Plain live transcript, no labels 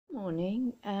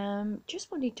morning.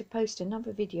 Just wanted to post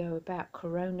another video about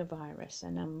coronavirus,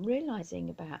 and I'm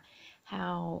realizing about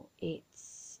how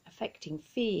it's affecting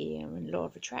fear and law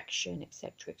of attraction,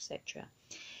 etc., etc.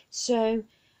 So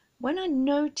when I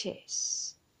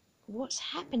notice what's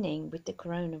happening with the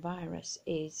coronavirus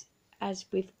is, as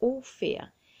with all fear,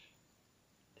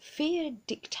 fear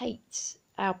dictates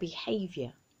our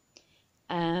behavior,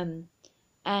 and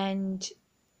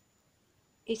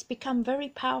it's become very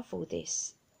powerful,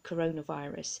 this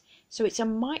coronavirus. So it's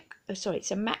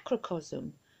a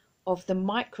macrocosm of the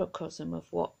microcosm of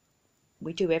what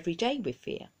we do every day with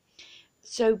fear.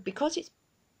 So because it's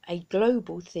a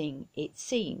global thing, it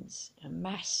seems a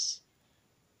mass,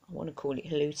 I want to call it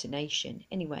hallucination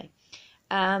anyway.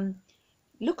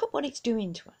 Look at what it's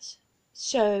doing to us.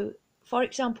 So for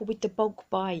example, with the bulk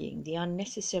buying, the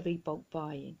unnecessary bulk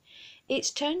buying,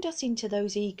 it's turned us into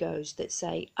those egos that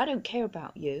say, I don't care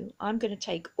about you, I'm going to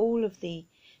take all of the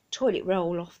toilet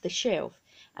roll off the shelf,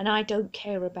 and I don't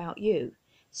care about you.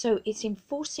 So it's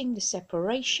enforcing the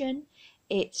separation,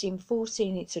 it's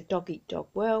enforcing it's a dog-eat-dog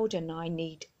world, and I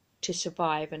need to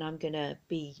survive, and I'm going to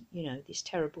be, this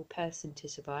terrible person to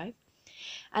survive.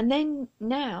 And then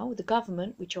now the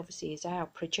government, which obviously is our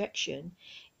projection,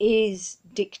 is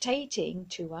dictating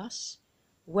to us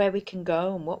where we can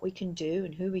go and what we can do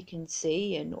and who we can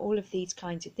see and all of these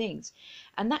kinds of things.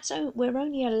 And we're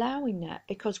only allowing that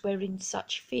because we're in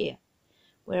such fear.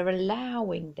 We're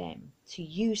allowing them to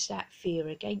use that fear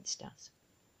against us.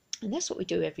 And that's what we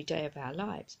do every day of our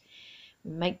lives.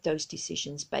 We make those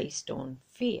decisions based on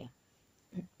fear.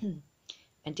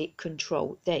 And it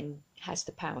then has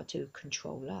the power to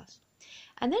control us.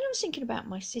 And then I was thinking about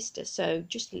my sister. So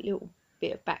just a little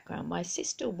bit of background. My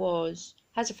sister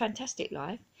has a fantastic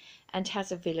life and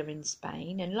has a villa in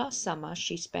Spain. And last summer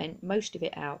she spent most of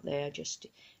it out there just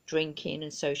drinking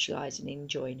and socialising and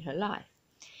enjoying her life.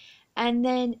 And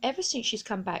then ever since she's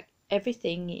come back,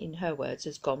 everything, in her words,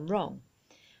 has gone wrong.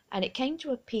 And it came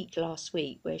to a peak last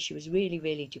week where she was really,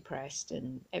 really depressed,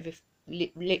 and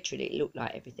literally it looked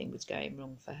like everything was going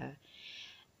wrong for her.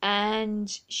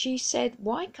 And she said,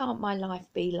 why can't my life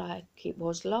be like it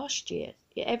was last year?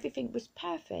 Everything was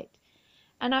perfect.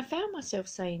 And I found myself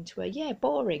saying to her, yeah,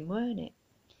 boring, weren't it?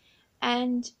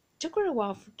 And it took her a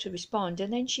while to respond.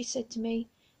 And then she said to me,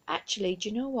 actually, do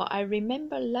you know what? I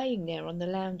remember laying there on the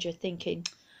lounger thinking,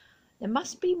 there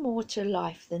must be more to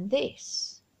life than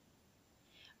this.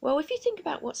 Well, if you think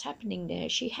about what's happening there,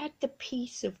 she had the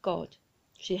peace of God.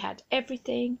 She had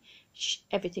everything.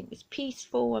 Everything was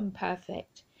peaceful and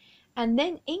perfect. And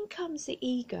then in comes the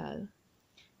ego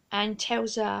and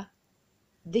tells her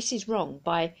this is wrong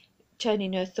by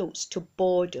turning her thoughts to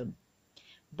boredom.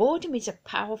 Boredom is a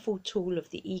powerful tool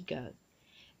of the ego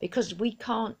because we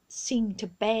can't seem to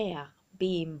bear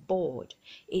being bored.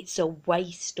 It's a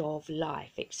waste of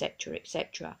life, etc.,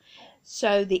 etc.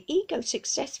 So the ego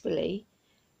successfully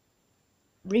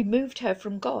removed her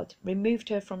from God, removed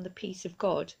her from the peace of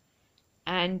God.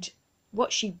 And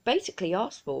what she basically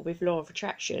asked for with law of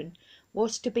attraction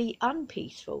was to be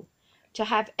unpeaceful, to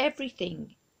have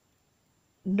everything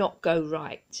not go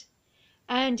right.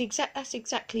 And that's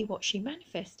exactly what she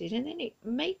manifested. And then it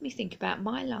made me think about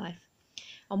my life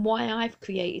and why I've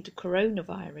created a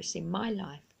coronavirus in my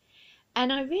life.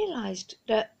 And I realized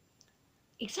that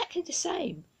exactly the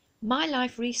same. My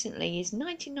life recently is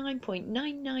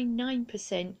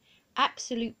 99.999%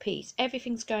 absolute peace.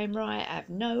 Everything's going right. I have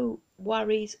no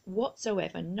worries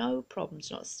whatsoever, no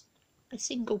problems, not a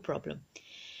single problem.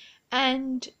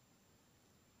 And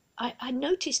I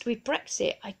noticed with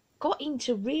Brexit, I got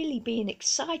into really being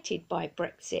excited by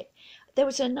Brexit. There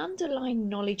was an underlying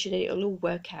knowledge that it'll all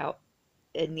work out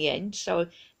in the end. So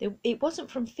it wasn't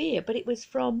from fear, but it was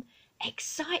from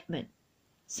excitement.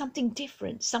 Something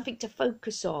different, something to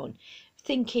focus on,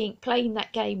 playing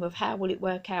that game of how will it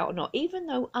work out or not, even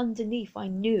though underneath I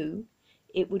knew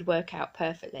it would work out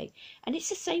perfectly. And it's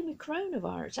the same with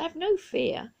coronavirus. I have no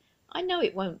fear. I know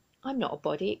it won't. I'm not a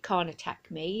body. It can't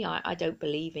attack me. I don't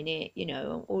believe in it,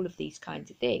 all of these kinds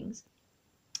of things.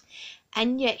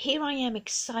 And yet here I am,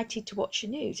 excited to watch the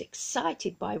news,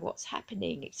 excited by what's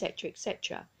happening, etc.,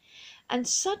 etc. And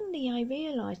suddenly I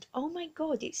realised, oh my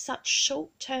God, it's such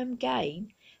short-term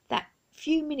gain, that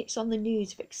few minutes on the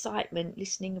news of excitement,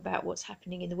 listening about what's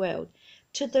happening in the world,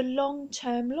 to the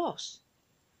long-term loss.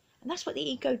 And that's what the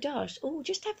ego does. Oh,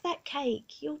 just have that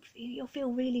cake. You'll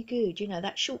feel really good,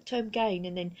 that short-term gain,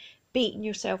 and then beating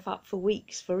yourself up for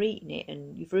weeks for eating it,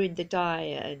 and you've ruined the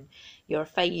diet and you're a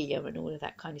failure and all of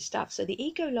that kind of stuff. So the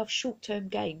ego loves short-term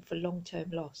gain for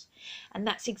long-term loss. And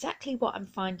that's exactly what I'm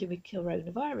finding with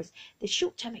coronavirus. The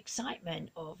short-term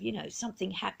excitement of, you know,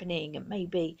 something happening, and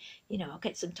maybe, you know, I'll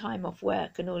get some time off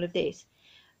work and all of this.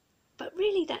 But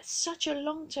really, that's such a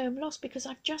long-term loss, because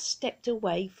I've just stepped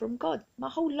away from God. My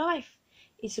whole life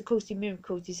is A Course in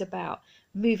Miracles is about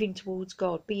moving towards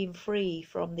God, being free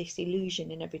from this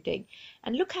illusion and everything.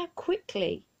 And look how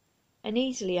quickly and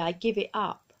easily I give it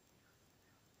up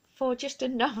for just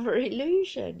another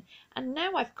illusion. And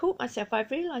now I've caught myself.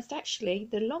 I've realised actually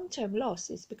the long-term loss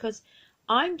is because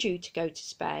I'm due to go to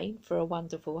Spain for a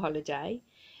wonderful holiday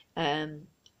in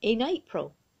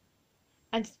April.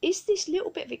 And is this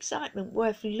little bit of excitement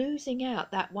worth losing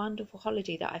out that wonderful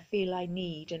holiday that I feel I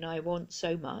need and I want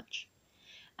so much?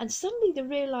 And suddenly the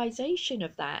realization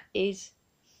of that is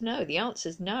no. The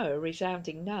answer's no, a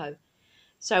resounding no.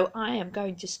 So I am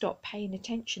going to stop paying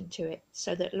attention to it,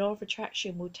 so that law of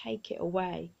attraction will take it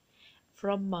away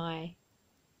from my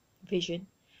vision,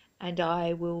 and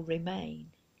I will remain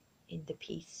in the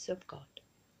peace of God.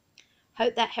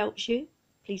 Hope that helps you.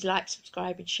 Please like,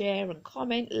 subscribe and share and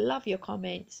comment. Love your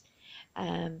comments.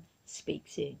 Speak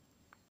soon.